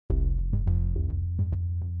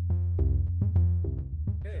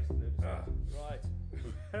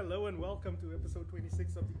Hello and welcome to episode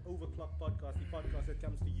 26 of the Overclock podcast, the podcast that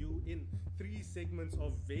comes to you in 3 segments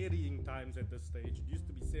of varying times at this stage. It used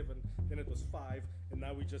to be 7, then it was 5, and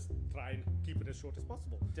now we just try and keep it as short as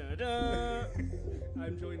possible. Da-da.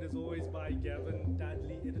 I'm joined as always by Gavin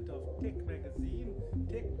Dudley, editor of Tech Magazine,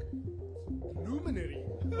 tech luminary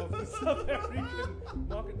of the South African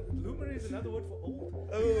market. Luminary is another word for old.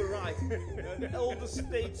 Oh, right. The elder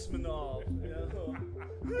statesman of.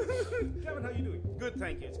 Gavin, how are you doing? Good,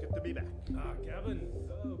 thank you. It's good to be back. Gavin,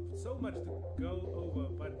 so much to go over,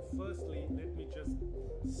 but firstly, let me just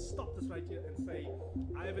stop this right here and say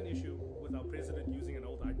I have an issue with our president using an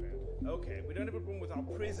old iPad. Okay, we don't have a problem with our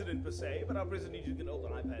president per se, but our president using an old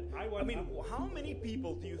iPad. How many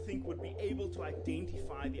people do you think would be able to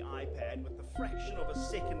identify the iPad with the fraction of a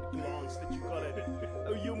second glance that you got at it?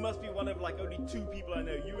 Oh, you must be one of like only 2 people I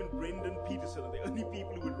know. You and Brendan Peterson are the only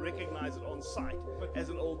people who would recognize it on sight as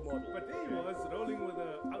an old model. But there he was, rolling with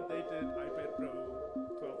an outdated iPad Pro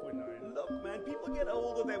 12.9. Look, man, people get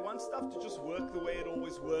older. They want stuff to just work the way it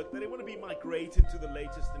always worked. They don't want to be migrated to the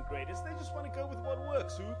latest and greatest. They just want to go with what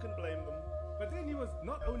works. Who can blame them? But then he was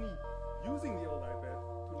not only using the old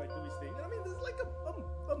iPad to like do his thing. And I mean, there's like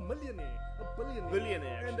a millionaire, a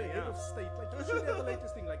billionaire, actually, and a head of state. Like he should have the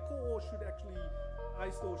latest thing. Like Core should actually.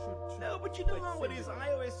 iStore should no, but you know how it is.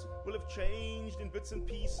 iOS will have changed in bits and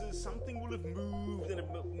pieces. Something will have moved and it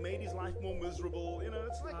made his life more miserable. You know,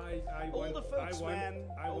 it's like older folks, man.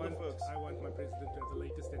 I want my president to have the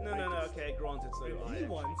latest and greatest. No. Okay, granted. So and he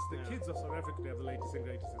wants the kids of South Africa to have the latest and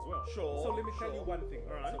greatest as well. Sure. So let me tell you one thing.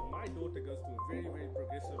 All right. So my daughter goes to a very, very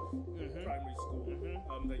progressive primary school.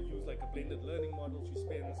 They use like a blended learning model. She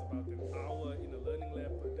spends about an hour in a learning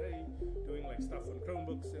lab per day doing like stuff on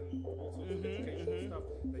Chromebooks and all sorts of educational stuff.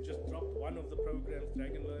 They just dropped one of the programs,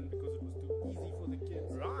 Dragon Learn, because it was too easy for the kids.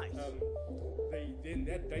 Right. Then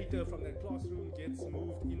that data from that classroom gets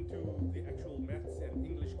moved into the actual maths and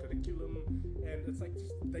English curriculum, and it's like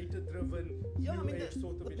just data-driven. Yeah, I mean,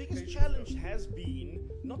 the biggest challenge has been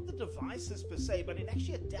not the devices per se, but in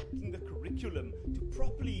actually adapting the curriculum to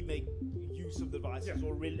properly make use of the devices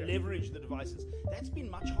or leverage the devices. That's been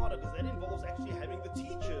much harder because that involves actually having the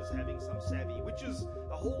teachers having some savvy, which is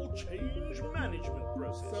a whole change management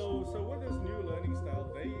process. So with this new learning style,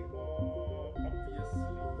 they are obviously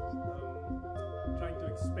trying to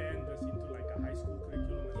expand this into like a high school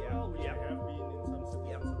curriculum as well, which they have been in some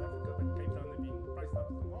cities in South Africa, but Cape Town they're being priced out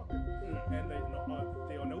of the market, and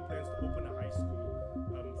there are no plans to open a high school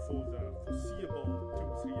for the foreseeable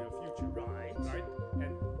 2-3 year future. Right.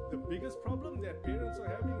 And the biggest problem that parents are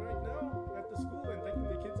having right now at the school and taking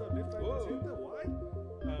their kids out left, right, and center. Why?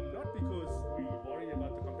 Not because we worry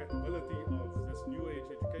about the compatibility of this new age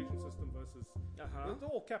education system versus it's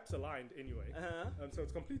all caps aligned anyway. So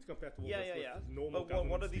it's completely compatible with normal government.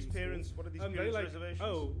 What are these parents'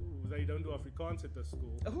 reservations? They don't do Afrikaans at this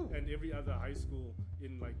school, and every other high school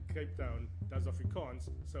in like Cape Town does Afrikaans.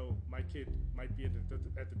 So my kid might be at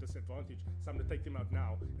a disadvantage. So I'm going to take them out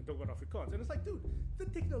now and talk about Afrikaans. And it's like, dude, the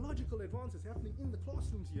technological advances happening in the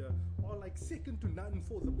classrooms here are like second to none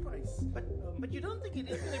for the price. But you don't think it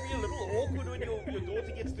is going to be a little awkward when your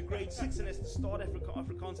daughter gets to grade 6 and has to start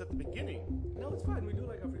Afrikaans at the beginning? No, it's fine. We do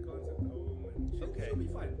like Afrikaans at home, and she'll be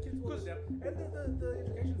fine. Kids will adapt. And the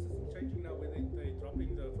education system's changing now, where they're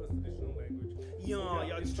dropping the first additional language.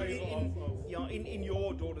 It's true. In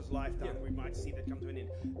your daughter's lifetime, we might see that come to an end.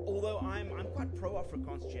 Although I'm quite pro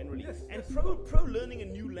Afrikaans generally, pro learning a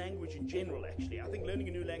new language in general. Actually, I think learning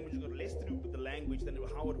a new language has got less to do with the language than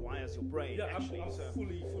how it wires your brain. Yeah, actually, I'm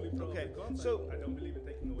fully pro Afrikaans. So I don't believe in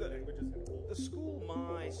taking away languages at all. The school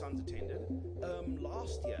my sons attended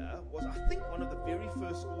last year was, I think, one of the very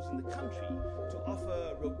first schools in the country to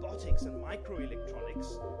offer robotics and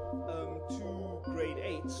microelectronics to grade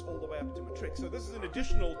 8s all the way up to matric. So this is an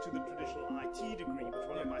additional to the traditional IT degree, which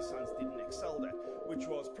one of my sons didn't excel at, which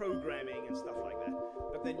was programming and stuff like that.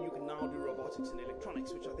 But then you can now do robotics and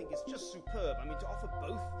electronics, which I think is just superb. I mean, to offer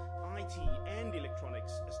both IT and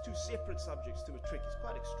electronics as 2 separate subjects to matric is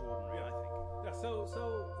quite extraordinary, I think. Yeah,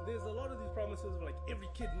 so there's a lot of these promises of like every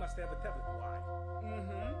kid must have a tablet. Why?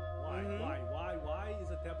 Why is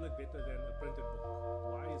a tablet better than a printed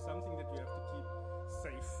book? Why is something that you have to keep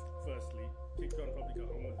safe, firstly? Kids can't probably go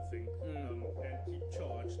home with the thing, and keep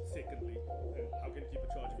charged, secondly. And how can you keep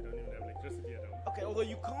it charged if you don't even have electricity at home? Okay, although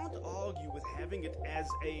you can't argue with having it as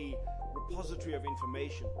a repository of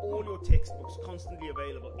information, all your textbooks constantly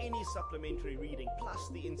available, any supplementary reading, plus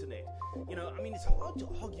the internet. It's hard to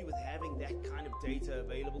argue with having that kind of data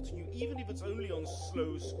available to you, even if it's only on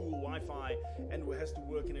slow school Wi-Fi and has to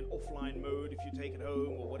work in an offline mode if you take it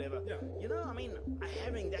home or whatever. Yeah.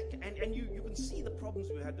 Having that, and you can see the problems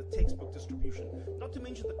we had with textbook distribution, not to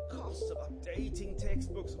mention the costs of updating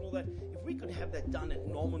textbooks and all that. If we could have that done at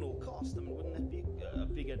nominal cost, wouldn't that be a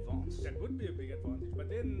big advance? That would be a big advantage, but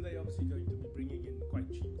then they're obviously going to be bringing in quite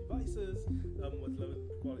cheap devices with low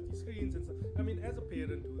quality screens and stuff. As a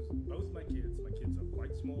parent who's both my kids are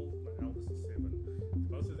quite small. My eldest is 7.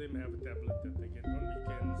 Both of them have a tablet that they get on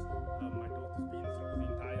weekends. My daughter's been through the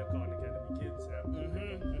entire Khan Academy kids have.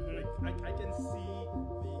 I can see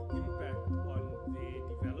the impact on their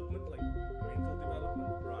development, like mental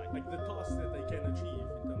development, right? Like the tasks that they can achieve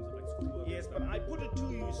in terms of like schoolwork. Yes, but I put it to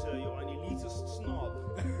you, sir, you're an elitist snob.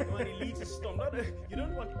 You're an elitist snob. You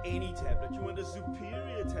don't want any tablet, you want a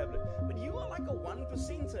superior tablet. But you are like a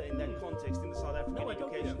 1%er in that context in the South African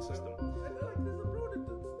education system. There's a broader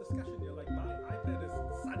discussion here. Like my iPad has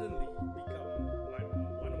suddenly become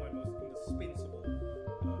one of my most indispensable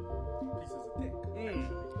pieces of tech. Actually.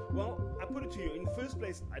 Well, I put it to you, in the first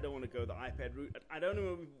place, I don't want to go the iPad route. I don't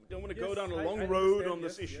want to go down a long road on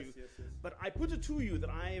this issue. Yes. But I put it to you that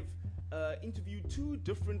I've interviewed 2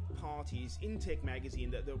 different parties in Tech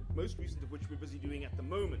Magazine, the most recent of which we're busy doing at the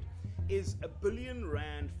moment, is a R1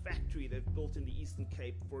 billion factory they've built in the Eastern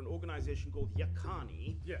Cape for an organization called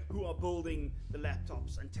Yakani, who are building the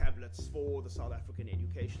laptops and tablets for the South African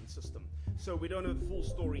education system. So we don't know the full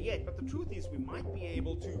story yet, but the truth is we might be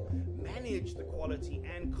able to manage the quality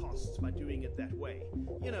and costs by doing it that way.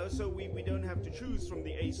 So we don't have to choose from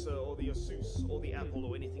the Acer or the Asus or the Apple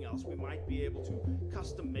or anything else. We might be able to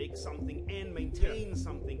custom make something and maintain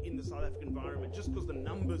something in the South African environment just because the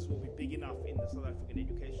numbers will be big enough in the South African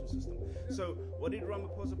education system. So what did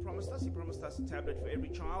Ramaphosa promise us? He promised us a tablet for every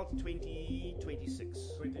child, 2026.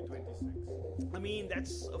 2026.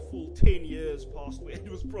 That's a full 10 years past where it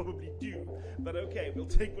was probably due. But okay, we'll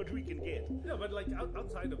take what we can get. Yeah, but like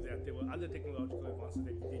outside of that, there were other technological advances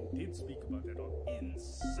that he did speak about that are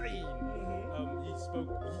insane.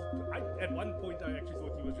 At one point, I actually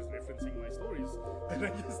thought he was just referencing my stories that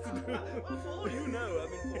I used to do. Well, for all you know,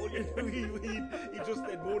 he just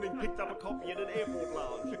that morning picked up a copy at an airport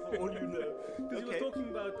lounge. For all you know, because he was talking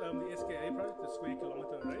about the SKA project, the Square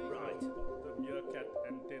Kilometer Array, right? The meerkat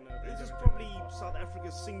antenna. This is probably South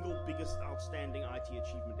Africa's single biggest outstanding IT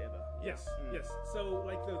achievement ever. Yes. So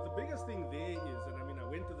like the biggest thing there is, and I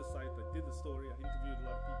went to the site, I did the story, I interviewed a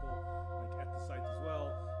lot of people like at the site as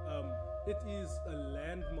well. It is a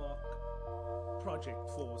landmark project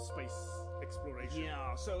for space exploration.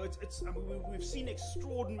 Yeah, so it's we've seen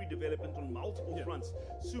extraordinary development on multiple fronts,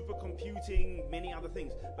 supercomputing, many other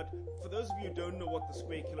things. But for those of you who don't know what the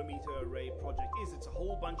Square Kilometer Array project is, it's a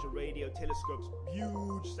whole bunch of radio telescopes,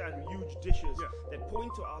 huge dishes that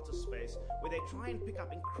point to outer space, where they try and pick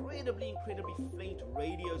up incredibly faint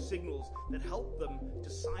radio signals that help them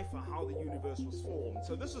decipher how the universe was formed.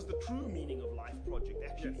 So this is the true meaning of life project,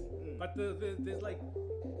 actually. Yes. But there's like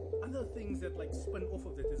other things that like spin off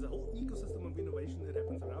of that. There's a whole ecosystem of innovation that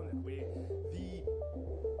happens around it, where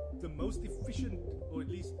the most efficient, or at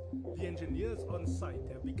least the engineers on site,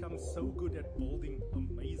 have become so good at building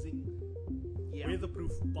amazing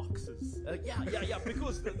weatherproof boxes.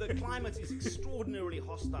 Because the climate is extraordinarily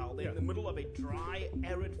hostile. They're in the middle of a dry,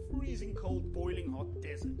 arid, freezing cold, boiling hot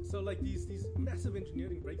desert. So like these massive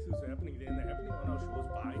engineering breakthroughs are happening there, and they're happening on our shores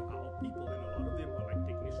by our people, and a lot of them are like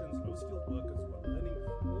technicians, low-skilled workers who are learning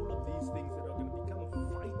all of these things that are going to become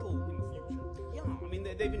vital in the future.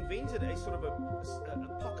 Yeah, they've invented a sort of a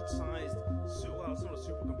pocket-sized, it's not a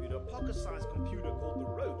supercomputer, a pocket-sized computer called the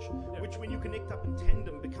Roach, which when you connect up in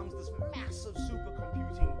tandem becomes this massive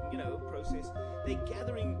supercomputing, process. They're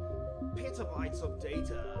gathering petabytes of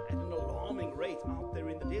data at an alarming rate out there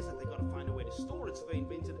in the desert. They've got to find a way to store it, so they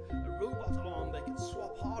invented a robot arm that can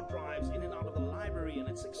swap hard drives in and out of the library, and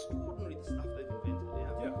it's extraordinary the stuff they've invented.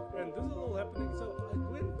 Yeah, and this is all happening. So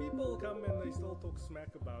when people come and they still talk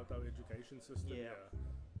smack about our education system,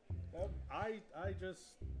 I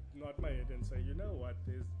just nod my head and say, you know what,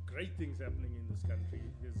 there's great things happening in this country.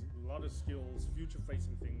 There's a lot of skills,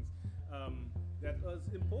 future-facing things that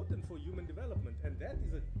is important for human development, and that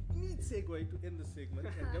is a neat segue to end the segment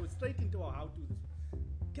and go straight into our how-to.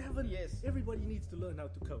 Gavin, everybody needs to learn how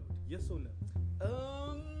to code. Yes or no?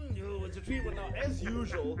 No, it's a treat. Well, now, as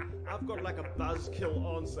usual, I've got like a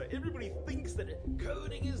buzzkill answer. Everybody thinks that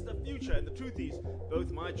coding is the future, and the truth is,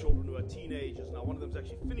 both my children who are teenagers, now one of them's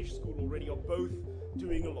actually finished school already, are both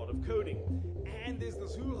doing a lot of coding. And there's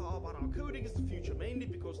this hoo-ha about how coding is the future, mainly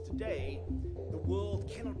because today the world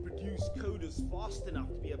cannot produce coders fast enough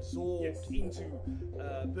to be absorbed into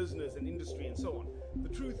business and industry and so on. The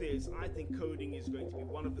truth is, I think coding is going to be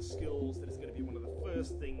one of the skills that is going to be one of the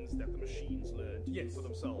first things that the machines learn to do for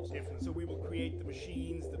themselves. Definitely. So we will create the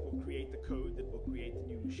machines that will create the code that will create the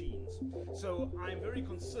new machines. So I'm very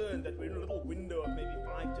concerned that we're in a little window of maybe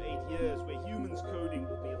 5 to 8 years where humans coding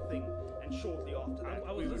will be a thing, and shortly after that,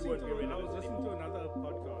 I was listening to another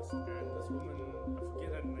podcast, and this woman, I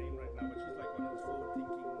forget her name right now, but she's like one of those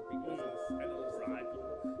forward-thinking big business analysts, right?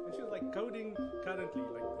 And she was like, coding currently,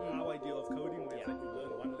 like our idea of coding, where it's like you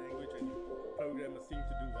learn one language and you program a thing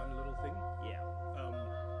to do one little thing.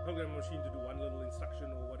 Program a machine to do one little instruction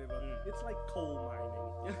or whatever. It's like coal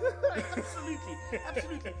mining.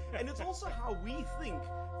 Absolutely. And it's also how we think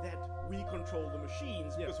that we control the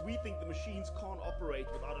machines, because we think the machines can't operate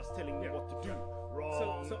without us telling them what to do.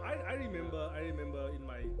 Wrong. So I remember in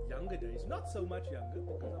my younger days, not so much younger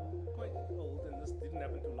because I'm quite old and this didn't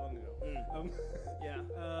happen too long ago.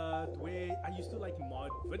 Where I used to like mod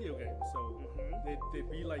video games. So there'd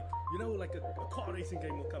be like, like a car racing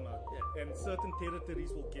game will come out, and certain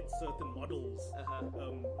territories will get certain models.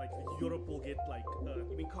 Like Europe will get like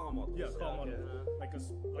you mean car models? Yeah, car models.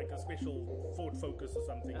 Like a special Ford Focus or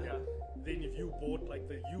something. Then if you bought like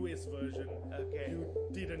the US version, you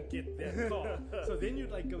didn't get that car. So then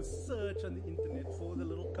you'd like go search on the internet for the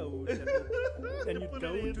little code, and you'd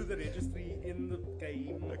go to the registry in the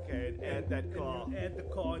game. And add that car. And you add the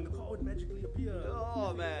car, and the car would magically appear.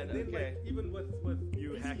 Oh man! And then like, even with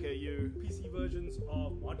you PC, hacker, you PC versions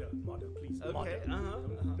of modder, please. Okay.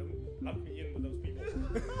 Don't lump me in with those people.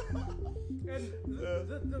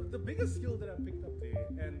 And the biggest skill that I picked up there,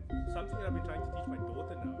 and something that I've been trying to teach my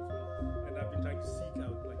daughter now as well, and I've been trying to seek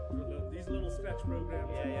out like these little scratch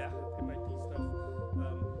programs, MIT stuff,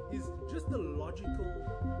 is just the logical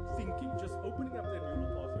thinking, just opening up that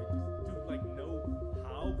neural pathway to like know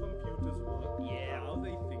how computers work, how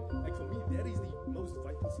they think. Like for me, that is the most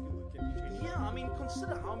vital skill you can teach anyone. I mean,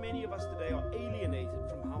 consider how many of us today are alienated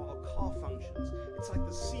from how our car functions. It's like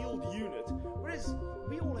the sealed unit, whereas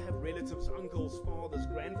we all have relatives, uncles, fathers,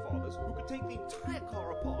 grandfathers who could take the entire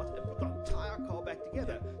car apart and put the entire car back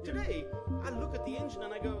together. Today, I look at the engine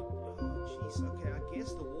and I go, jeez, okay, I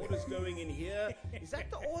guess the water's going in here. Is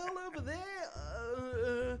that the oil over there?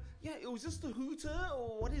 Was this the hooter,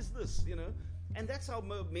 or what is this, And that's how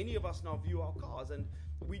many of us now view our cars, and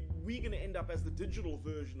we're going to end up as the digital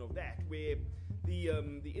version of that, where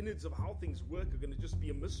the innards of how things work are going to just be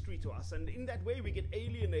a mystery to us, and in that way we get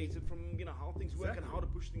alienated from how things work and how to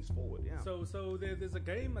push things forward. So there's a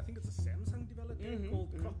game, I think it's a Samsung developed game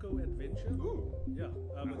called Croco Adventure.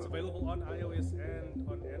 It's available on iOS and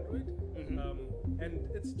on Android. And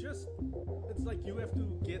it's like you have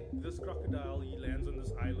to get this crocodile. He lands on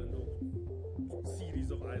this island or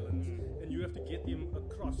series of islands, and you have to get him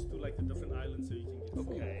across to like the different islands so you can get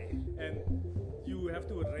food. And you have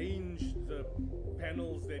to arrange the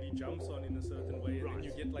panels that he jumps on in a certain way, and then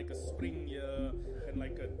you get like a spring here and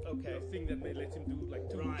like a thing that lets him do like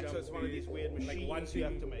two jumps. So it's one of these weird machines like one you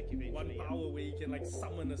have to make eventually. One power where you can like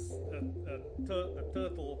summon a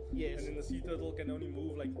turtle, and then the sea turtle can only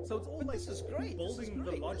move like. So it's all this is great. Building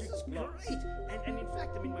the logic blocks. Great. And in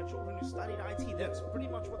fact, I mean, my children who studied IT, that's pretty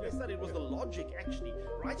much what they studied was the logic. Actually,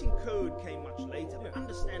 writing code came much later, but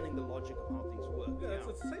understanding the logic of how things work.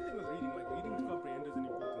 It's the same thing with reading. Like reading to comprehend is an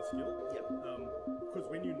important skill. Because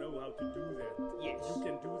when you know how to do that, you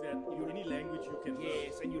can do that in any language you can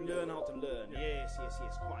learn. And you learn how to learn. Yes,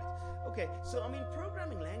 quite. Okay, so I mean,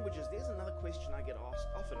 programming languages, there's another question I get asked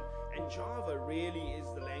often, and Java really is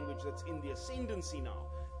the language that's in the ascendancy now.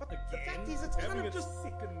 But the fact is, it's kind of just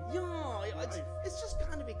it's just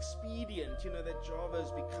kind of expedient, that Java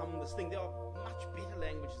has become this thing. There are much better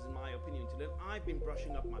languages, in my opinion, to learn. I've been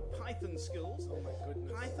brushing up my Python skills. Oh my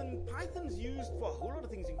goodness! Python's used for a whole lot of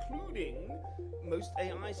things, including most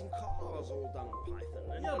AIs in cars are all done on Python,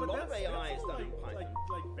 and a lot of AI is done on Python.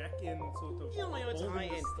 Like back end sort of. It's high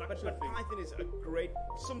end, but Python is a great,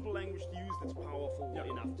 simple language to use that's powerful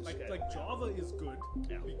enough to scale. Like Java is good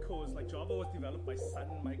because like Java was developed by Sun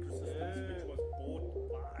Microsystems, which was bought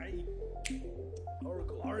by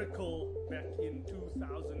Oracle back in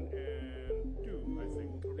 2002, I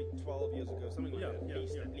think. Probably 12 years ago, something like that. At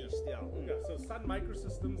least. Yeah. So Sun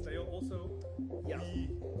Microsystems, they are also the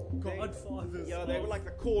godfathers. They were like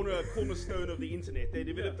the cornerstone of the internet. They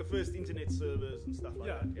developed the first internet servers and stuff like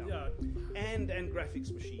that. And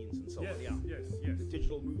graphics machines and so on. Yes.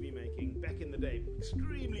 Digital movie making back in the day,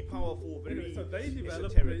 extremely powerful. Very so they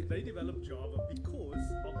developed Java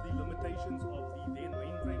because of the limitations of the then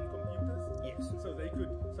mainframe computers. Yes. So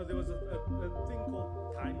there was a thing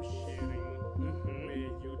called time sharing, where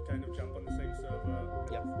you'd kind of jump on the same server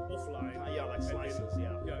offline. Like slices.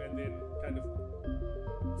 And then kind of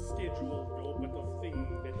schedule your bit of thing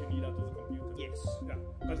that you need out of the computer. Yes. Yeah.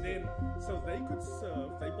 But then, so they built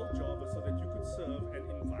Java so that you could serve an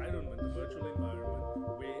environment, a virtual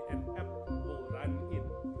environment, where an app will run in.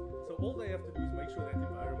 So all they have to do is make sure that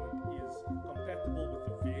environment is compatible with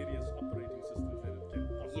the various operating systems that it can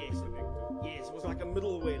possibly connect to. Yes, it was like a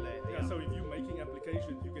middleware layer. So if you're making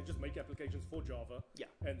applications, you can just make applications for Java.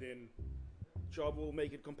 And then Java will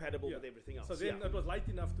make it compatible with everything else. So then it was light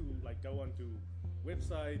enough to go onto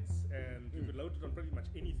websites, and you could load it on pretty much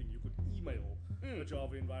anything. You could email a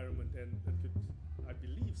Java environment, and it could, I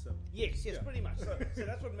believe so. Yes, pretty much. So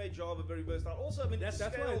that's what made Java very versatile. Also, I mean, that's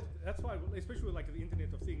why, especially with like the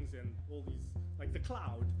Internet of Things and all these, like the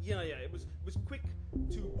cloud. It was quick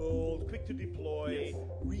to build, quick to deploy,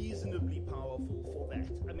 reasonably powerful for that.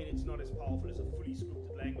 I mean, it's not as powerful as a fully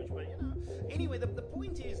scripted language, but Anyway, the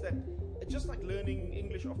point is that just like learning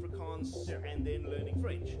English, Afrikaans, and then learning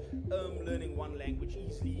French, learning one language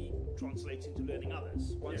easily translates into learning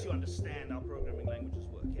others once you understand how programming languages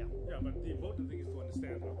work. But the important thing is to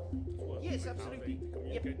understand how computers work. Yes, like absolutely. How they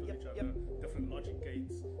communicate with each other, different logic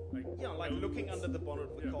gates. Like looking under the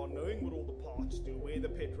bonnet of the car, knowing what all the parts do, where the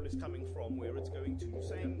petrol is coming from, where it's going to.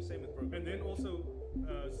 Same with programming. And then also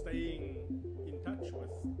staying in touch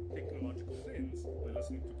with technological trends by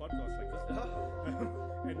listening to podcasts like this one.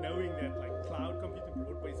 And knowing that like cloud computing,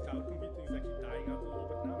 broad-based cloud computing is actually dying out a little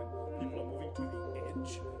bit now, and people are moving to the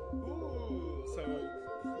edge. Ooh. So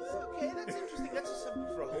okay, that's interesting. That's a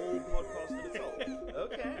subject for a whole podcast in itself.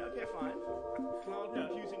 Okay, fine. Cloud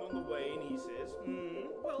computing on the wane, he says.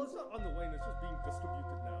 Well, it's not on the wane. It's just being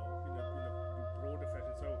distributed now in a broader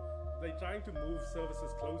fashion. So they're trying to move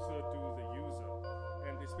services closer to the user,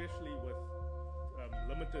 and especially with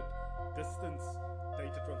limited distance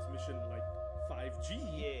data transmission like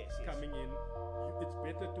 5G coming in, it's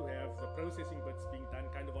better to have the processing bits being done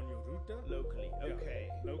kind of on your router locally.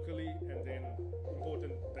 Locally, and then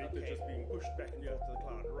important data just being pushed back and forth to the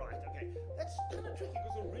cloud. Right. Okay. That's kind of tricky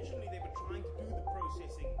because originally they were trying to do the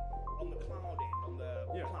processing on the cloud end, on the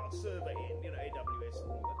cloud server end, AWS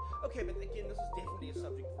and all that. Okay, but again, this is definitely a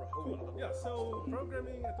subject for a whole other podcast. So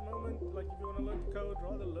programming at the moment, like if you want to learn code,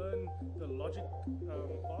 rather learn the logic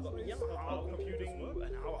pathways of how computing works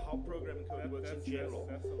and how programming code works in general.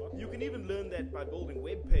 That's a lot. You can even learn that by building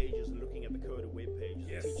web pages and looking at the code of web pages.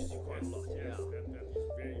 It teaches you quite a lot. That is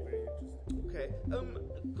very, very interesting. Okay.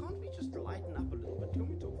 Can't we just lighten up a little bit? Can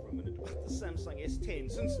we talk for a minute about the Samsung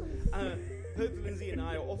S10? Since both Lindsay and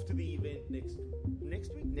I are off to the event next week?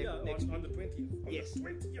 Next on the 20th. Yes.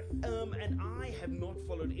 And I have not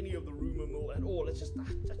followed any of the rumor mill at all. I just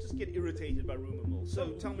get irritated by rumor mill.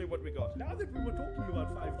 So tell me what we got. Now that we were talking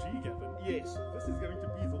about 5G, Gavin. Yes. This is going to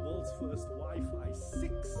be the world's first Wi-Fi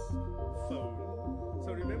 6 phone.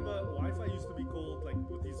 So remember, Wi-Fi used to be called like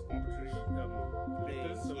with these arbitrary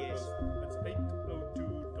letters. So it's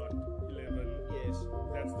 802.11. Yes.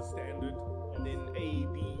 That's the standard. And then A,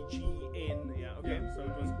 B, G, N. Yeah, okay. So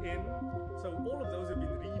it was N. So all of those have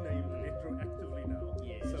been renamed retroactively now.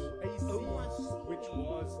 Yes. So AC, which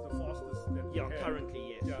was the fastest that we had,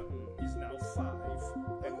 currently, yes. is now 5.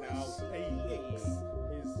 And now AX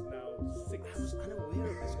is now 6. I was unaware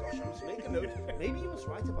of this. Gosh, I must make a note. Maybe you must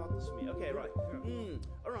write about this for me. Okay, right.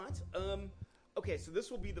 All right. Okay, so this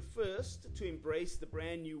will be the first to embrace the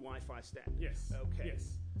brand new Wi-Fi standard. Yes. Okay.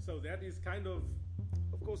 Yes. So that is kind of...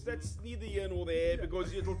 Of course, that's neither here nor there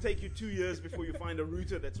because it'll take you 2 years before you find a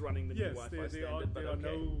router that's running the new Wi-Fi standard. There are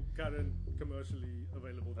no current commercially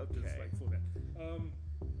available routers like for that.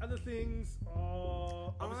 Other things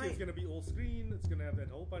are obviously it's going to be all screen. It's going to have that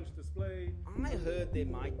whole punch display. I heard there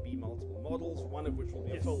might be multiple models, one of which will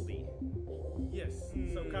be a Foldy. Yes.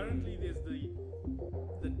 So currently there's the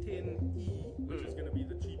 10E, which is going to be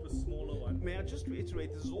the cheapest, smaller one. May I just to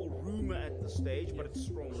reiterate, this is all rumor at this stage, but it's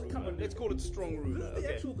strong rumor. Come on, let's call it strong rumor. This is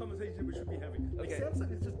the actual conversation we should be having. Like, Okay. Samsung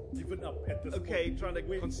has just given up at this point. Trying to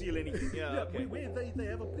conceal anything. Yeah, okay. Where they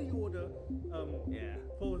have a pre-order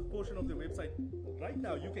portion of their website. Right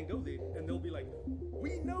now, you can go there and they'll be like,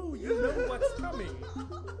 we know you know what's coming,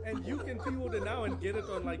 and you can pre-order now and get it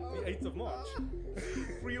on like the 8th of March.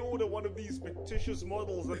 Pre-order one of these fictitious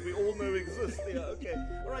models that we all know exist. Yeah, okay.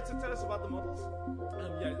 All right, so tell us about the models.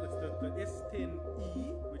 It's the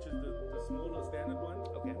S10e, which is the smaller standard one.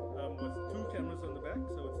 Okay. With 2 cameras on the back,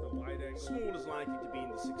 so it's the wide angle. Small is likely to be in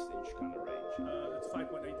the 6-inch kind of range. It's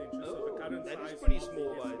 5.8 inches, so the current that size is pretty of the small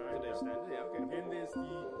by S9. today's standard. Yeah, okay. Then there's the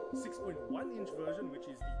 6.1-inch version, which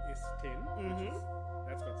is the S10.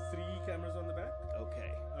 That's got 3 cameras on the back.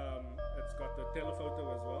 Okay. It's got the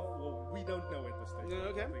telephoto as well. Well, we don't know at this stage.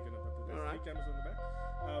 Okay. They're gonna put All right. 3 cameras on the back.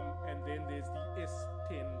 And then there's the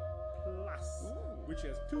S10 Plus, which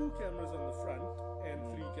has 2 cameras on the front and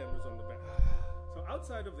 3 cameras on the back. So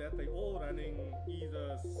outside of that, they're all running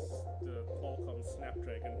either the Qualcomm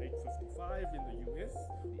Snapdragon 855 in the US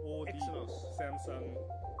or the Exynos. Samsung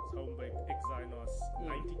home-baked Exynos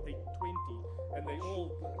 9820, and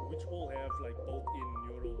which all have like built-in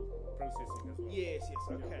neural processing as well. Yes,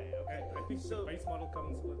 okay. And I think the base model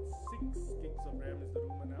comes with 6 gigs of RAM is the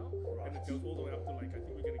rumor now, and it goes all the way up to like, I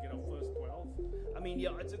think we're going to get our first 12. I mean,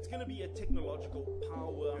 yeah, it's going to be a technological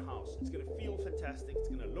powerhouse. It's going to feel fantastic. It's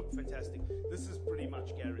going to look fantastic. This is pretty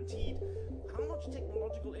much guaranteed. How much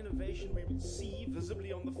technological innovation we will see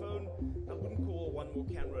visibly on the phone, I wouldn't call one more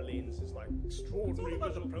camera lens is like extraordinary. It's all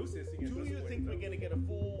about the processing. Do you think we're going to get a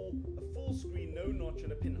full screen, no notch,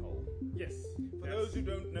 and a pinhole? Yes. For those who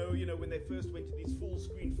don't know, when they first went to these full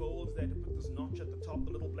screen folds, they had to put this notch at the top,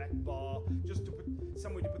 the little black bar, just to put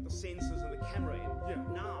somewhere to put the sensors and the camera in. Yeah.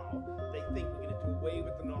 Now they think we're going to do away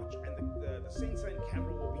with the notch, and the sensor and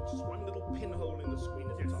camera will be just one little pinhole in the screen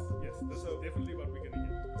at the top. Yes, this is definitely what we're going to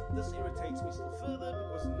get. This irritates me still further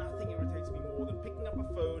because nothing irritates me more than picking up a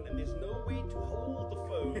phone and there's no way to hold the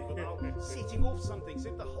phone without setting off something. So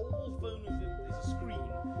if the whole phone is a screen,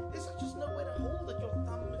 there's just no way to hold it. Your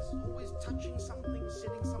thumb is always touching something,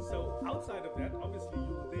 setting something. So outside of that, obviously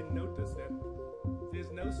you'll then notice that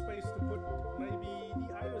there's no space to put maybe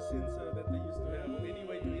the iris sensor that they used to have, any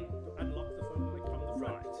way to unlock the phone like from the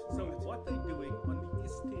front. So what they're doing on the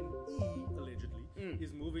S10e allegedly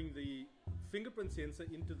is moving the fingerprint sensor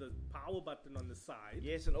into the power button on the side.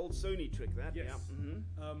 Yes, an old Sony trick that. Yes.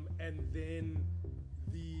 Yeah. And then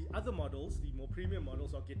the other models, the more premium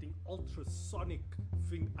models, are getting ultrasonic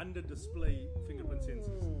under-display fingerprint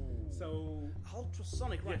sensors. So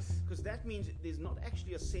ultrasonic, right? Because that means there's not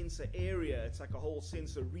actually a sensor area; it's like a whole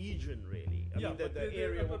sensor region, really. I mean, the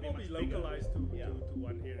area will be localized to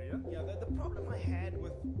one area. Yeah. The problem I had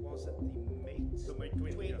with was it the Mate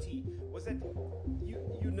 20 was that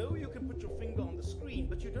you can put your finger on the screen,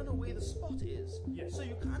 but you don't know where the spot is. Yes. So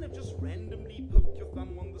you kind of just randomly poke your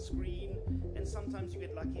thumb on the screen, and sometimes you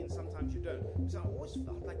get lucky, and sometimes you don't. So I always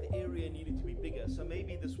felt like the area needed to be bigger. So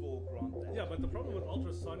maybe this will grant that. Yeah, but the problem with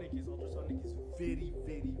ultrasonic is very,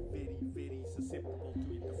 very, very, very susceptible to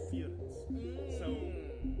interference. So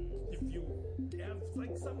if you have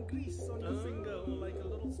like some grease on your finger or like a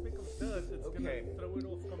little speck of dirt, it's gonna throw it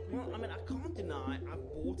off completely. Well, I mean, I can't deny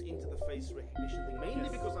I've bought into the face recognition thing, mainly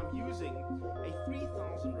because I'm using a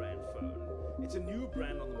 3,000 Rand phone. It's a new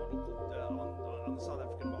brand on the model called, on the South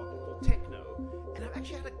African market called Techno, and I've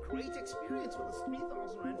actually had a great experience with this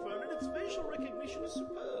 3,000 Rand phone, and its facial recognition is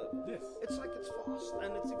superb. Yes. It's like it's fast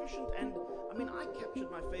and it's efficient, and I mean, I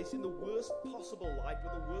captured my face in the worst possible light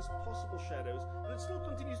with the worst possible shadows, and it still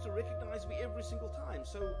continues to recognize me every single time.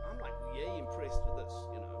 So I'm like, yay, impressed with this,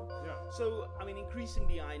 Yeah. So, I mean,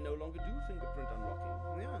 increasingly, I no longer do fingerprint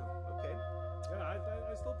unlocking. Yeah, okay. Yeah,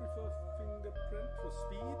 I still prefer fingerprint for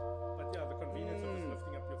speed, but yeah, the convenience of just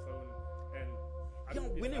lifting up your phone and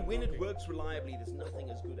when it works reliably, there's nothing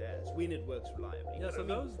as good as when it works reliably. Yeah, so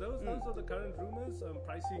those are the current rumors.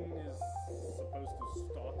 Pricing is supposed to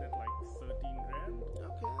start at like 13 Rand.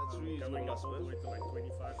 Okay, that's reasonable. Going up all the way to like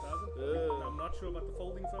 25,000. I'm not sure about the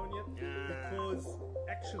folding phone yet because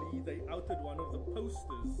actually they outed one of the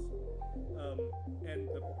posters,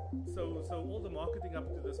 so all the marketing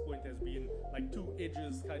up to this point has been like 2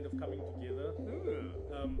 edges kind of coming together.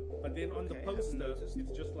 But then on the poster, it's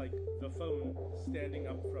just like the phone standing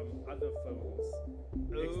up from other phones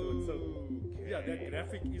next to it. So yeah, that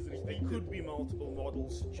graphic is repeated. There could be multiple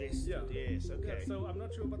models suggested. Yes, okay. Yeah, so I'm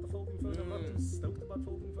not sure about the folding phone. I'm not too stoked about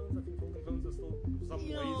folding phones. I think folding phones are still some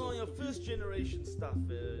ways off. Your first generation stuff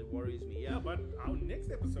worries me. Yeah, but our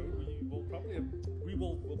next episode we will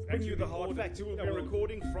bring you the hard facts. Actually, we'll be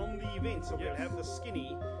recording from the event, so we'll have the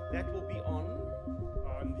skinny. That will be on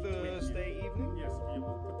Thursday evening. Yes, we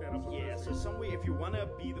will put that up. Yeah, so somewhere, if you want to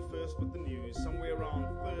be the first with the news, somewhere around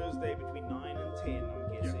Thursday between 9 and 10,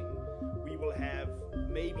 I'm guessing, we will have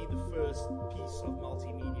maybe the first piece of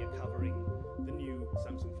multimedia covering the new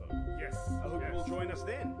Samsung phone. Yes. I hope you will join us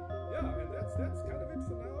then. Yeah, and that's kind of it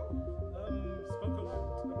for now. Spoke a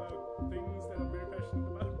lot about things that I'm very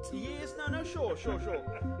passionate about. Yes, no, sure.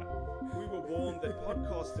 We were warned that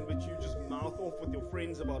podcasts in which you just mouth off with your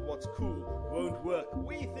friends about what's cool won't work.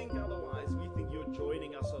 We think otherwise. We think you're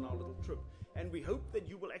joining us on our little trip. And we hope that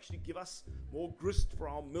you will actually give us more grist for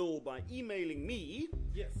our mill by emailing me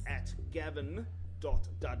at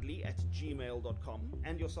gavin.dudley@gmail.com.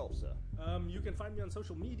 And yourself, sir. You can find me on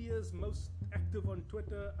social medias, most active on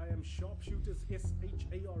Twitter. I am Sharpshooters,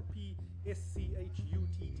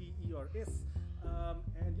 SHARPSCHUTTERS.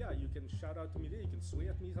 And you can shout out to me there. You can swear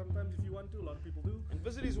at me sometimes if you want to. A lot of people do. And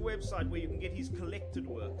visit his website where you can get his collected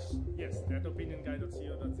works. Yes,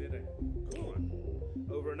 thatopinionguy.co.za. Cool.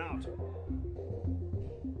 Over and out.